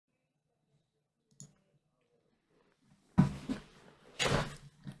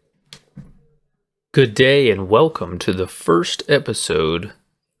Good day and welcome to the first episode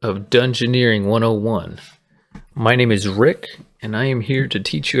of Dungeoneering 101. My name is Rick and I am here to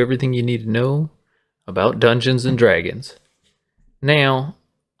teach you everything you need to know about Dungeons and Dragons. Now,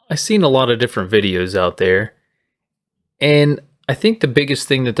 I've seen a lot of different videos out there and I think the biggest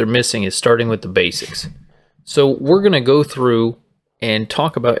thing that they're missing is starting with the basics. So we're going to go through and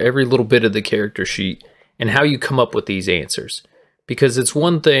talk about every little bit of the character sheet and how you come up with these answers. Because it's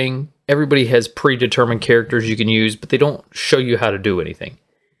one thing, everybody has predetermined characters you can use, but they don't show you how to do anything.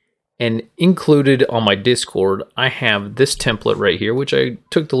 And included on my Discord, I have this template right here, which I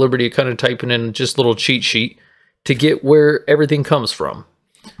took the liberty of kind of typing in just a little cheat sheet to get where everything comes from.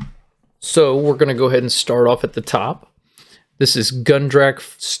 So we're going to go ahead and start off at the top. This is Gundrak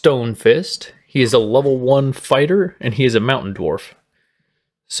Stonefist. He is a level 1 fighter, and he is a mountain dwarf.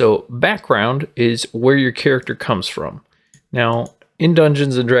 So background is where your character comes from. Now, in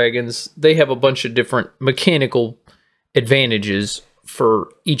Dungeons and Dragons, they have a bunch of different mechanical advantages for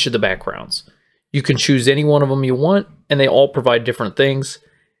each of the backgrounds. You can choose any one of them you want, and they all provide different things.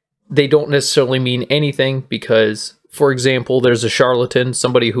 They don't necessarily mean anything because, for example, there's a charlatan,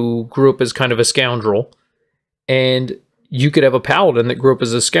 somebody who grew up as kind of a scoundrel, and you could have a paladin that grew up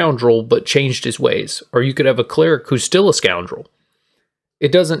as a scoundrel but changed his ways, or you could have a cleric who's still a scoundrel.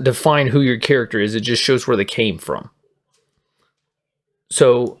 It doesn't define who your character is, it just shows where they came from.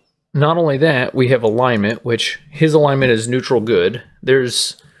 So, not only that, we have alignment, which his alignment is neutral good.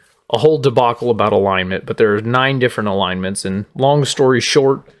 There's a whole debacle about alignment, but there are 9 different alignments, and long story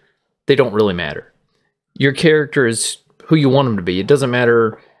short, they don't really matter. Your character is who you want them to be. It doesn't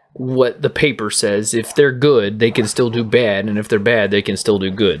matter what the paper says. If they're good, they can still do bad, and if they're bad, they can still do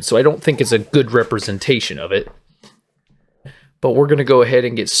good. So I don't think it's a good representation of it. But we're going to go ahead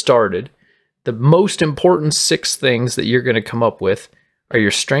and get started. The most important 6 things that you're going to come up with are your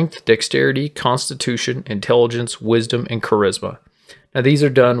strength, dexterity, constitution, intelligence, wisdom, and charisma. Now these are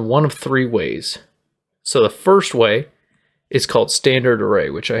done one of 3 ways. So the first way is called standard array,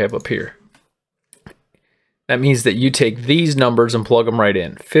 which I have up here. That means that you take these numbers and plug them right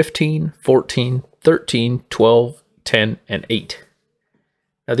in. 15, 14, 13, 12, 10, and 8.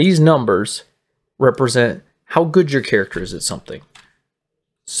 Now these numbers represent how good your character is at something.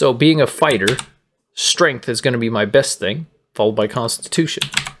 So being a fighter, strength is going to be my best thing, followed by constitution.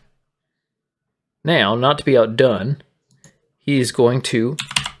 Now, not to be outdone, he is going to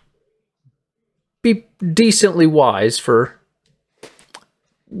be decently wise for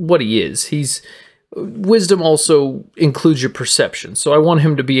what he is. Wisdom also includes your perception, so I want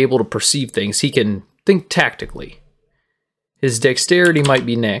him to be able to perceive things. He can think tactically. His dexterity might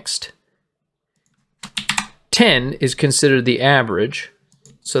be next. 10 is considered the average,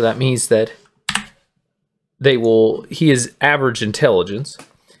 so that means that he is average intelligence,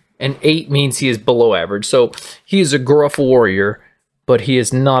 and 8 means he is below average. So he is a gruff warrior, but he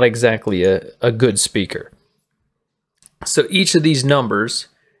is not exactly a good speaker. So each of these numbers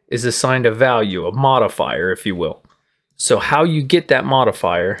is assigned a value, a modifier, if you will. So how you get that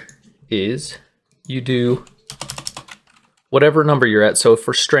modifier is you do whatever number you're at. So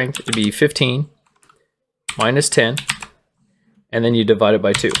for strength, it'd be 15 minus 10, and then you divide it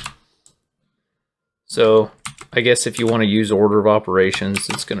by 2. So I guess if you want to use order of operations,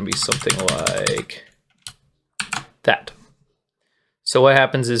 it's going to be something like that. So what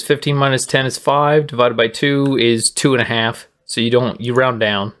happens is 15 minus 10 is 5, divided by 2 is 2.5. So you round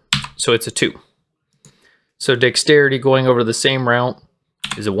down, so it's a 2. So dexterity going over the same route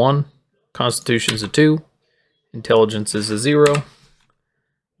is a 1, constitution is a 2, intelligence is a 0,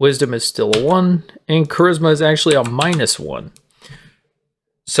 wisdom is still a 1, and charisma is actually a -1.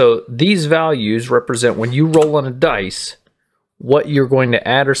 So these values represent when you roll on a dice, what you're going to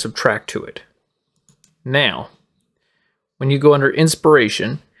add or subtract to it. Now, when you go under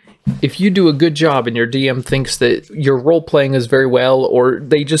inspiration, if you do a good job and your DM thinks that your role playing is very well, or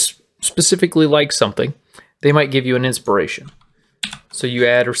they just specifically like something, they might give you an inspiration. So you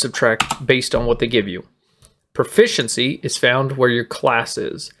add or subtract based on what they give you. Proficiency is found where your class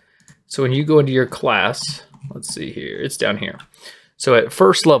is. So when you go into your class, let's see here, it's down here. So at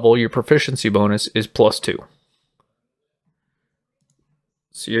first level, your proficiency bonus is +2.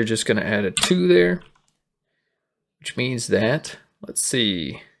 So you're just going to add a 2 there, which means that, let's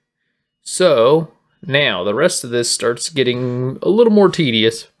see. So now the rest of this starts getting a little more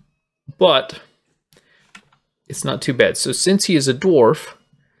tedious, but it's not too bad. So since he is a dwarf,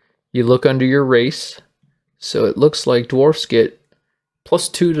 you look under your race. So it looks like dwarfs get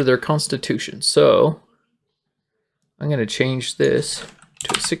 +2 to their constitution. So I'm going to change this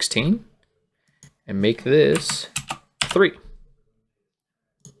to a 16 and make this 3.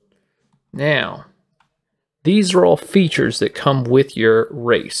 Now, These are all features that come with your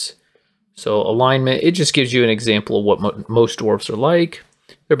race. So alignment, it just gives you an example of what most dwarves are like.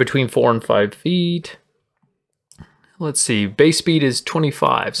 They're between 4 and 5 feet. Let's see, base speed is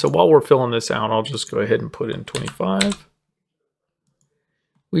 25. So while we're filling this out, I'll just go ahead and put in 25.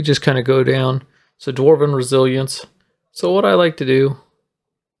 We just kind of go down. So dwarven resilience. So what I like to do,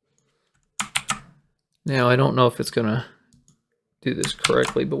 now I don't know if it's gonna do this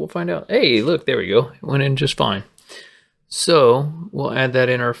correctly, but we'll find out. Hey, look, there we go. It went in just fine. So we'll add that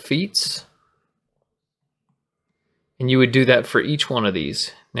in our feats. And you would do that for each one of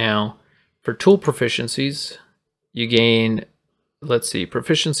these. Now, for tool proficiencies, you gain, let's see,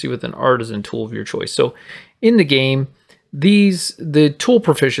 proficiency with an artisan tool of your choice. So in the game, the tool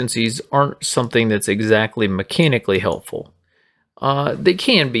proficiencies aren't something that's exactly mechanically helpful. They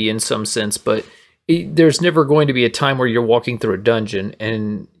can be in some sense, but there's never going to be a time where you're walking through a dungeon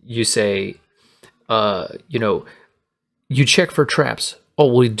and you say, you know, you check for traps.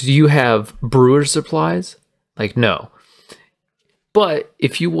 Oh, well, do you have brewer's supplies? Like, no. But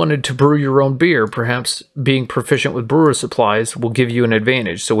if you wanted to brew your own beer, perhaps being proficient with brewer's supplies will give you an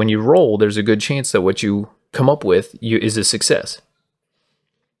advantage. So when you roll, there's a good chance that what you come up with is a success.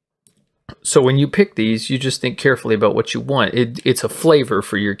 So when you pick these, you just think carefully about what you want. It's a flavor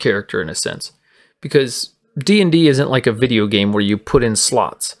for your character in a sense. Because D&D isn't like a video game where you put in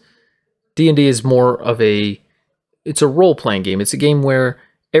slots. D&D is more of it's a role-playing game. It's a game where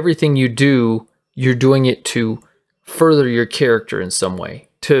everything you do, you're doing it to further your character in some way,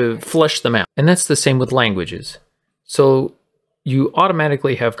 to flesh them out. And that's the same with languages. So you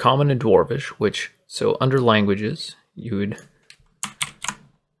automatically have Common and Dwarvish, which, so under languages, you would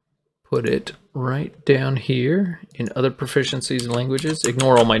put it right down here in other proficiencies and languages.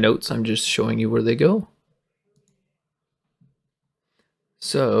 Ignore all my notes, I'm just showing you where they go.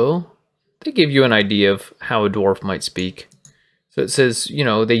 So they give you an idea of how a dwarf might speak. So it says, you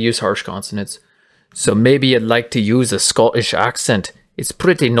know, they use harsh consonants. So maybe you'd like to use a Scottish accent. It's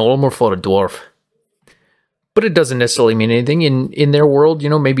pretty normal for a dwarf. But it doesn't necessarily mean anything. In their world, you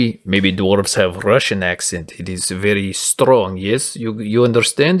know, maybe dwarves have Russian accent. It is very strong, yes? You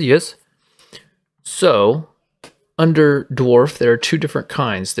understand, yes? So, under dwarf, there are two different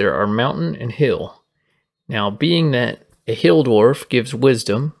kinds. There are mountain and hill. Now, being that a hill dwarf gives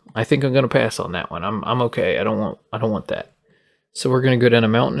wisdom, I think I'm going to pass on that one. I'm okay. I don't want that. So we're going to go down a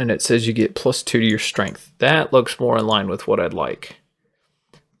mountain, and it says you get +2 to your strength. That looks more in line with what I'd like.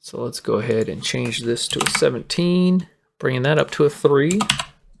 So let's go ahead and change this to a 17, bringing that up to a 3.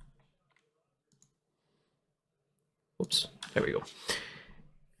 Oops, there we go.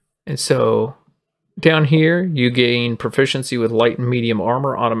 And so down here, you gain proficiency with light and medium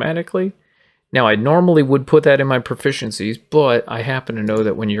armor automatically. Now, I normally would put that in my proficiencies, but I happen to know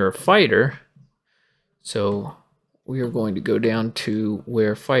that when you're a fighter, so we are going to go down to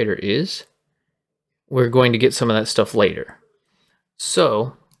where fighter is. We're going to get some of that stuff later.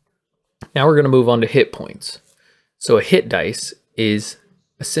 So now we're going to move on to hit points. So a hit dice is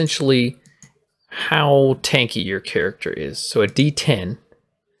essentially how tanky your character is. So a D10.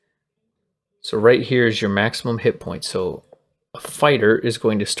 So right here is your maximum hit point. So a fighter is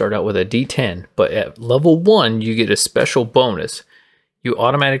going to start out with a D10, but at level 1, you get a special bonus. You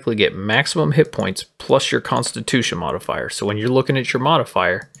automatically get maximum hit points plus your constitution modifier. So when you're looking at your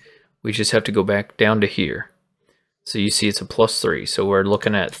modifier, we just have to go back down to here. So you see it's a +3. So we're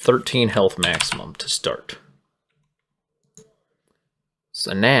looking at 13 health maximum to start.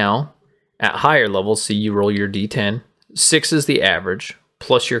 So now, at higher levels, see you roll your D10. 6 is the average,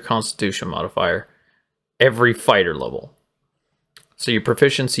 plus your constitution modifier, every fighter level. So your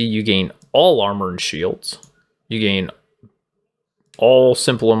proficiency, you gain all armor and shields. You gain all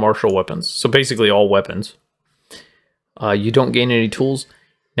simple and martial weapons. So basically all weapons. You don't gain any tools.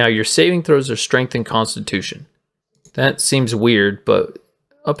 Now your saving throws are strength and constitution. That seems weird, but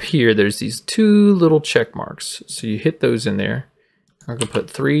up here there's these 2 little check marks. So you hit those in there. I'm going to put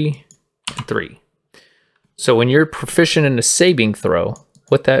 3 and 3. So when you're proficient in a saving throw,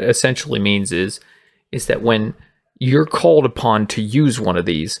 what that essentially means is that when you're called upon to use one of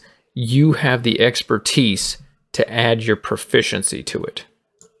these, you have the expertise to add your proficiency to it.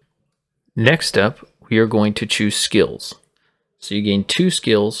 Next up, we are going to choose skills. So you gain 2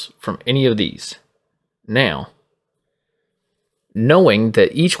 skills from any of these. Now, knowing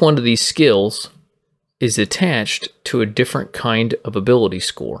that each one of these skills is attached to a different kind of ability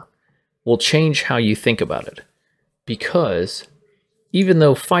score will change how you think about it. Because even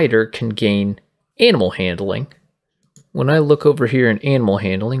though fighter can gain animal handling, when I look over here in animal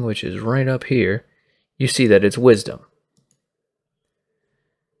handling, which is right up here, you see that it's wisdom.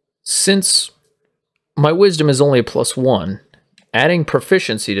 Since my wisdom is only a +1. Adding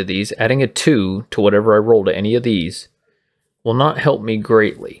proficiency to these, adding a 2 to whatever I roll to any of these, will not help me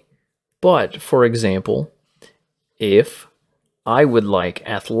greatly. But, for example, if I would like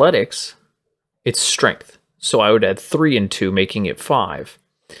athletics, it's strength. So I would add 3 and 2, making it 5.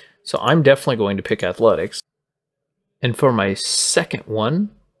 So I'm definitely going to pick athletics. And for my second one,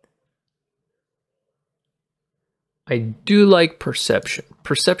 I do like perception.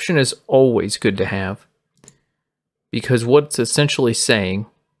 Perception is always good to have, because what it's essentially saying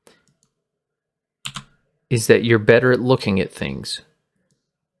is that you're better at looking at things.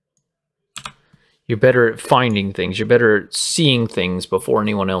 You're better at finding things. You're better at seeing things before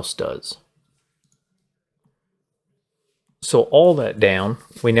anyone else does. So all that down,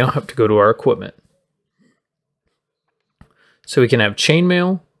 we now have to go to our equipment. So we can have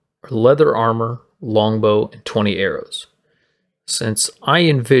chainmail, leather armor, longbow, and 20 arrows. Since I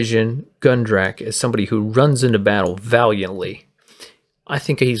envision Gundrak as somebody who runs into battle valiantly, I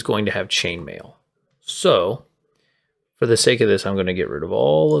think he's going to have chainmail. So, for the sake of this, I'm going to get rid of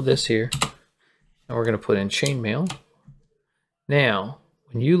all of this here. And we're going to put in chainmail. Now,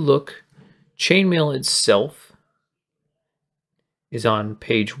 when you look, chainmail itself is on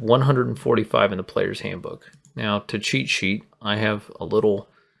page 145 in the player's handbook. Now, to cheat sheet, I have a little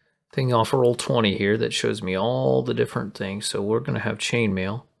thing off of roll 20 here that shows me all the different things. So we're going to have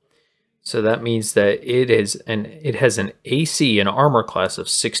chainmail. So that means that it has an AC, an armor class of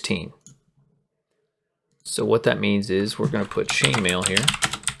 16. So what that means is we're going to put chainmail here.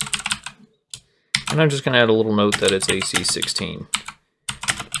 And I'm just going to add a little note that it's AC 16.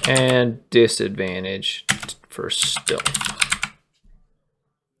 And disadvantage for stealth.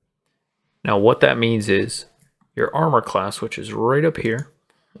 Now what that means is your armor class, which is right up here,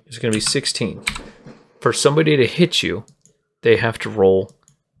 is going to be 16. For somebody to hit you, they have to roll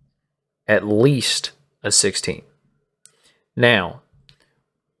at least a 16. Now,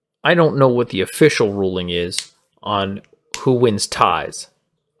 I don't know what the official ruling is on who wins ties.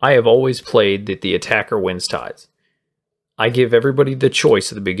 I have always played that the attacker wins ties. I give everybody the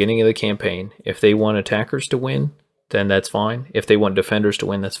choice at the beginning of the campaign. If they want attackers to win, then that's fine. If they want defenders to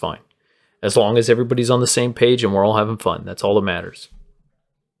win, that's fine. As long as everybody's on the same page and we're all having fun. That's all that matters.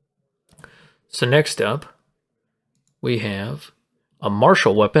 So next up, we have a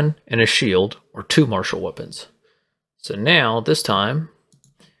martial weapon and a shield, or 2 martial weapons. So now, this time,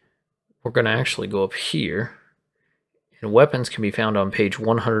 we're going to actually go up here. And weapons can be found on page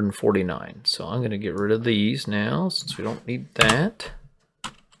 149. So I'm going to get rid of these now, since we don't need that.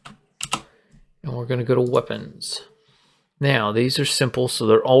 And we're going to go to weapons. Now, these are simple, so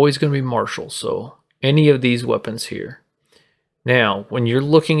they're always going to be martial. So any of these weapons here. Now, when you're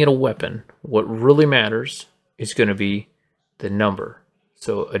looking at a weapon, what really matters is going to be the number.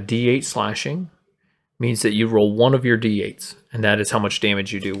 So a D8 slashing means that you roll one of your D8s, and that is how much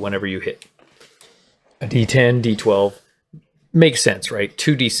damage you do whenever you hit. A D10, D12, makes sense, right?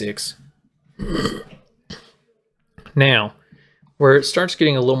 2D6. Now, where it starts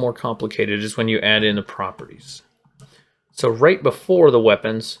getting a little more complicated is when you add in the properties. So right before the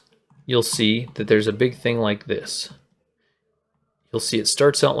weapons, you'll see that there's a big thing like this. You'll see it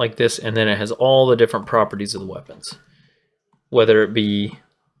starts out like this, and then it has all the different properties of the weapons. Whether it be,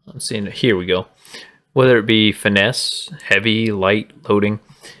 I'm seeing it, here we go. Whether it be finesse, heavy, light, loading.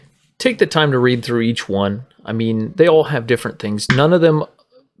 Take the time to read through each one. I mean, they all have different things. None of them,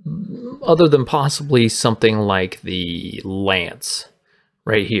 other than possibly something like the lance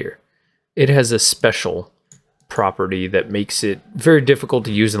right here. It has a special property that makes it very difficult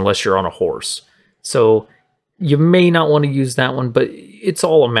to use unless you're on a horse. So you may not want to use that one, but it's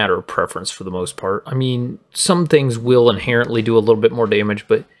all a matter of preference for the most part. I mean, some things will inherently do a little bit more damage,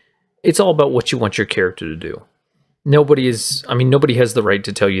 but it's all about what you want your character to do. Nobody has the right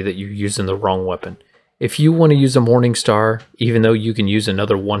to tell you that you're using the wrong weapon. If you want to use a Morning Star, even though you can use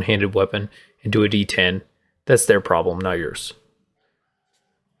another one-handed weapon and do a D10, that's their problem, not yours.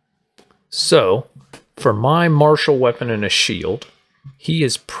 So, for my martial weapon and a shield, he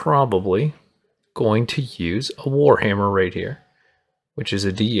is probably going to use a Warhammer right here, which is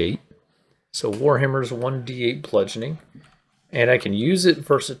a D8. So Warhammer is 1D8 bludgeoning, and I can use it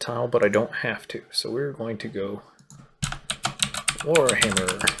versatile, but I don't have to. So we're going to go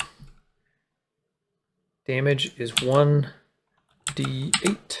Warhammer. Damage is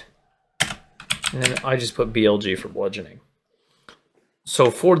 1D8, and then I just put BLG for bludgeoning. So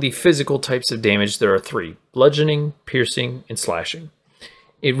for the physical types of damage, there are 3: bludgeoning, piercing, and slashing.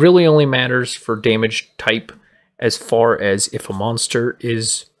 It really only matters for damage type as far as if a monster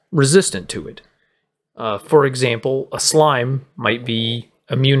is resistant to it. For example, a slime might be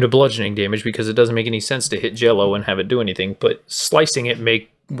immune to bludgeoning damage because it doesn't make any sense to hit Jello and have it do anything, but slicing it may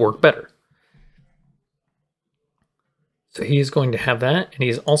work better. So he is going to have that, and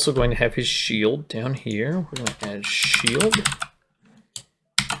he's also going to have his shield down here. We're going to add shield.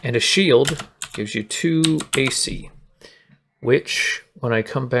 And a shield gives you 2 AC, which, when I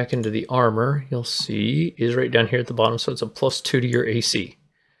come back into the armor, you'll see is right down here at the bottom, so it's a +2 to your AC.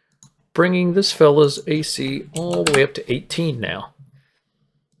 Bringing this fella's AC all the way up to 18 now.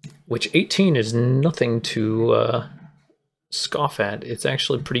 Which 18 is nothing to scoff at. It's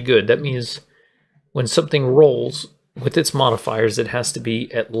actually pretty good. That means when something rolls with its modifiers, it has to be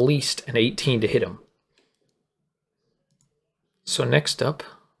at least an 18 to hit him. So next up,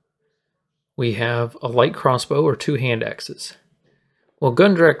 we have a light crossbow or 2 hand axes. Well,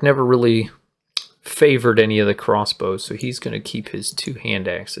 Gundrak never really favored any of the crossbows, so he's going to keep his 2 hand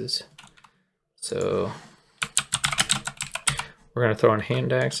axes. So we're going to throw in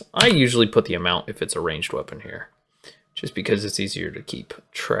hand axe. I usually put the amount if it's a ranged weapon here, just because it's easier to keep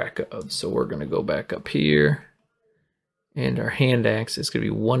track of. So we're going to go back up here, and our hand axe is going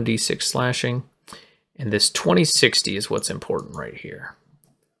to be 1d6 slashing, and this 2060 is what's important right here.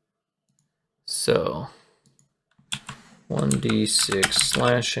 So 1d6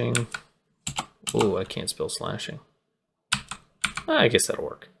 slashing. Oh, I can't spell slashing. I guess that'll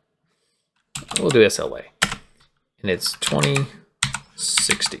work. We'll do SLA. And it's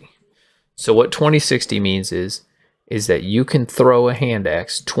 2060. So what 2060 means is that you can throw a hand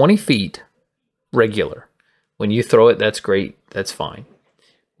axe 20 feet regular. When you throw it, that's great. That's fine.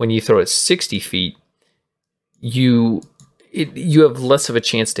 When you throw it 60 feet, you have less of a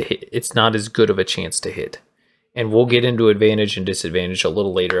chance to hit. It's not as good of a chance to hit. And we'll get into advantage and disadvantage a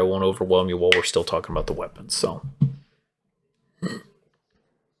little later. I won't overwhelm you while we're still talking about the weapons. So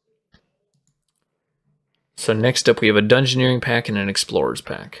next up, we have a Dungeoneering pack and an Explorer's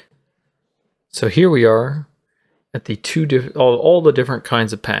pack. So here we are at the all the different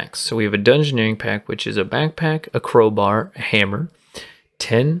kinds of packs. So we have a Dungeoneering pack, which is a backpack, a crowbar, a hammer,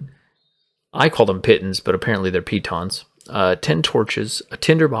 10, I call them pitons, but apparently they're pitons, 10 torches, a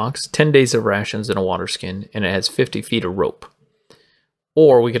tinderbox, 10 days of rations, and a water skin, and it has 50 feet of rope.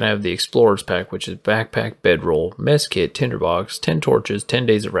 Or we can have the Explorer's pack, which is backpack, bedroll, mess kit, tinderbox, 10 torches, 10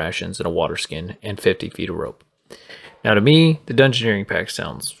 days of rations, and a water skin, and 50 feet of rope. Now to me, the Dungeoneering pack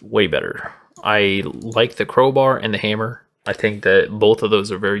sounds way better. I like the crowbar and the hammer. I think that both of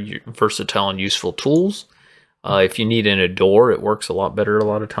those are very versatile and useful tools. If you need in a door, it works a lot better a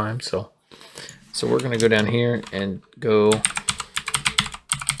lot of times. So we're going to go down here and go...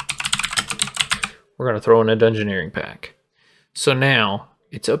 We're going to throw in a Dungeoneering pack. So now,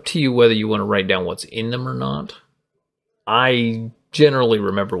 it's up to you whether you want to write down what's in them or not. I generally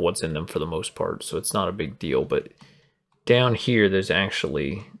remember what's in them for the most part, so it's not a big deal. But down here, there's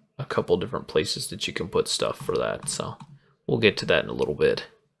actually a couple different places that you can put stuff for that. So we'll get to that in a little bit.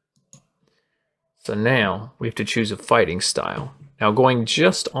 So now, we have to choose a fighting style. Now, going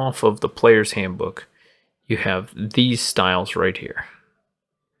just off of the player's handbook, you have these styles right here.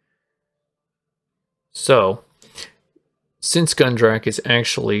 So, since Gundrak is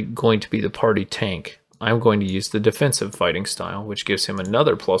actually going to be the party tank, I'm going to use the defensive fighting style, which gives him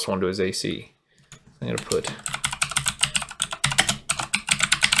another +1 to his AC. I'm going to put...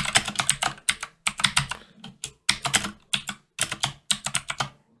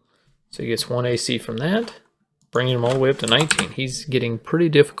 So he gets 1 AC from that, bringing him all the way up to 19. He's getting pretty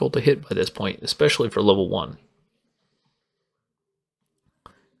difficult to hit by this point, especially for level 1.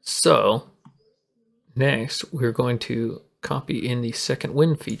 So, next we're going to copy in the second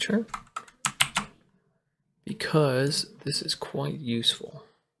wind feature, because this is quite useful.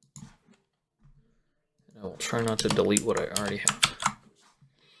 I will try not to delete what I already have.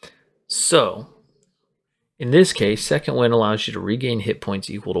 So, in this case, second wind allows you to regain hit points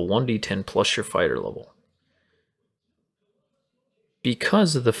equal to 1d10 plus your fighter level.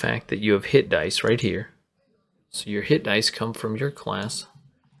 Because of the fact that you have hit dice right here, so your hit dice come from your class.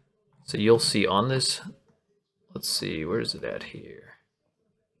 So you'll see on this, let's see, where is it at here?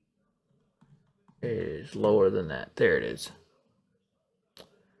 It is lower than that. There it is.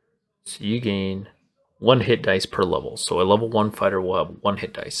 So you gain 1 hit dice per level. So a level 1 fighter will have 1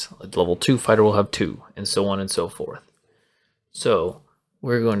 hit dice. A level 2 fighter will have 2, and so on and so forth. So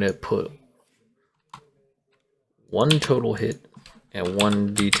we're going to put 1 total hit and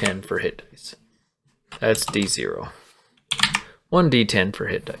 1 d10 for hit dice. That's d0. 1 d10 for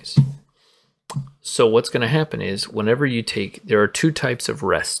hit dice. So what's going to happen is whenever you take, there are 2 types of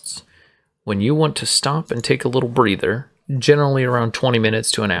rests. When you want to stop and take a little breather, generally around 20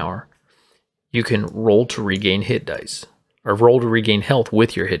 minutes to an hour, you can roll to regain hit dice. or roll to regain health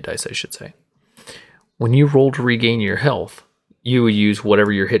with your hit dice, I should say. When you roll to regain your health, you would use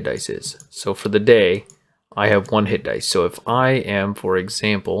whatever your hit dice is. So for the day, I have 1 hit dice. So if I am, for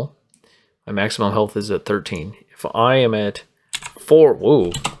example, my maximum health is at 13. If I am at 4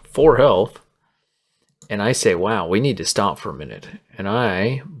 health, and I say, wow, we need to stop for a minute, and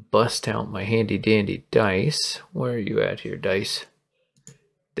I bust out my handy dandy dice. Where are you at here, dice?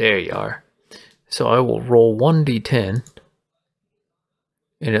 There you are. So I will roll 1d10,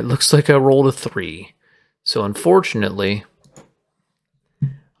 and it looks like I rolled a 3. So unfortunately,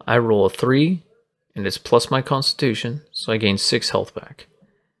 I roll a 3, and it's plus my constitution, so I gain 6 health back.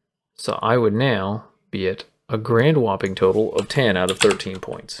 So I would now be at a grand whopping total of 10 out of 13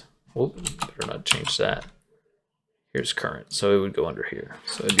 points. Whoop, better not change that. Here's current, so it would go under here.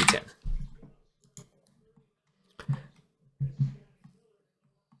 So it'd be 10.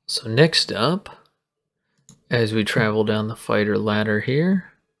 So next up, as we travel down the fighter ladder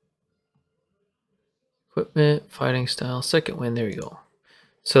here, equipment, fighting style, second wind, there you go.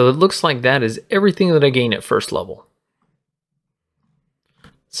 So it looks like that is everything that I gain at first level.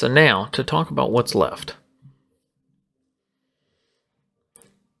 So now, to talk about what's left.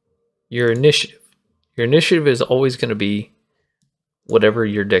 Your initiative. Your initiative is always going to be whatever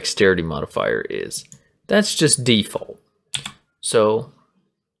your dexterity modifier is. That's just default. So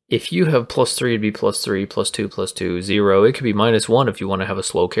if you have +3, it'd be +3, +2, +2, 0. It could be -1 if you want to have a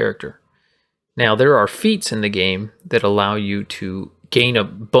slow character. Now, there are feats in the game that allow you to gain a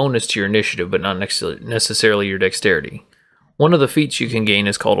bonus to your initiative, but not necessarily your dexterity. One of the feats you can gain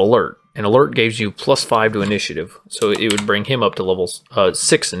is called Alert, and Alert gives you +5 to initiative, so it would bring him up to level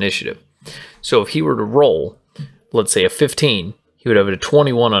 6 initiative. So if he were to roll, let's say a 15, he would have a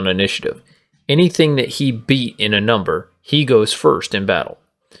 21 on initiative. Anything that he beat in a number, he goes first in battle.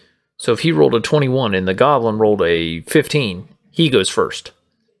 So if he rolled a 21 and the goblin rolled a 15, he goes first.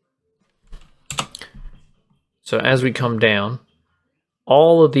 So as we come down,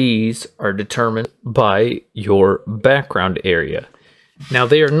 all of these are determined by your background area. Now,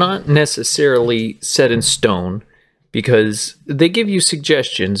 they are not necessarily set in stone because they give you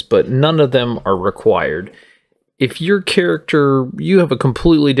suggestions, but none of them are required. If your character, you have a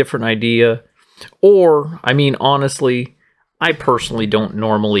completely different idea, or, I mean, honestly, I personally don't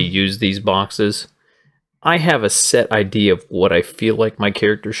normally use these boxes. I have a set idea of what I feel like my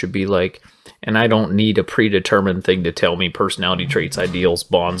character should be like, and I don't need a predetermined thing to tell me personality traits, ideals,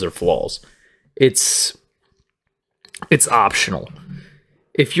 bonds, or flaws. It's optional.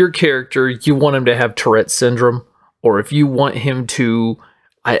 If your character, you want him to have Tourette syndrome, or if you want him to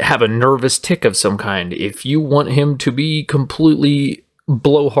have a nervous tic of some kind, if you want him to be completely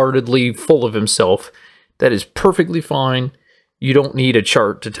blowhardedly full of himself, that is perfectly fine. You don't need a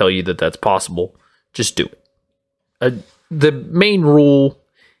chart to tell you that that's possible. Just do it. The main rule,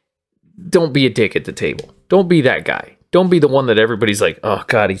 don't be a dick at the table. Don't be that guy. Don't be the one that everybody's like, oh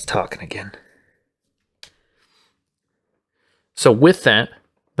God, he's talking again. So with that,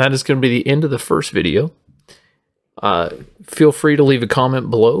 that is going to be the end of the first video. Feel free to leave a comment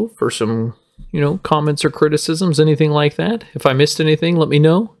below for some, comments or criticisms, anything like that. If I missed anything, let me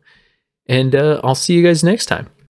know. And I'll see you guys next time.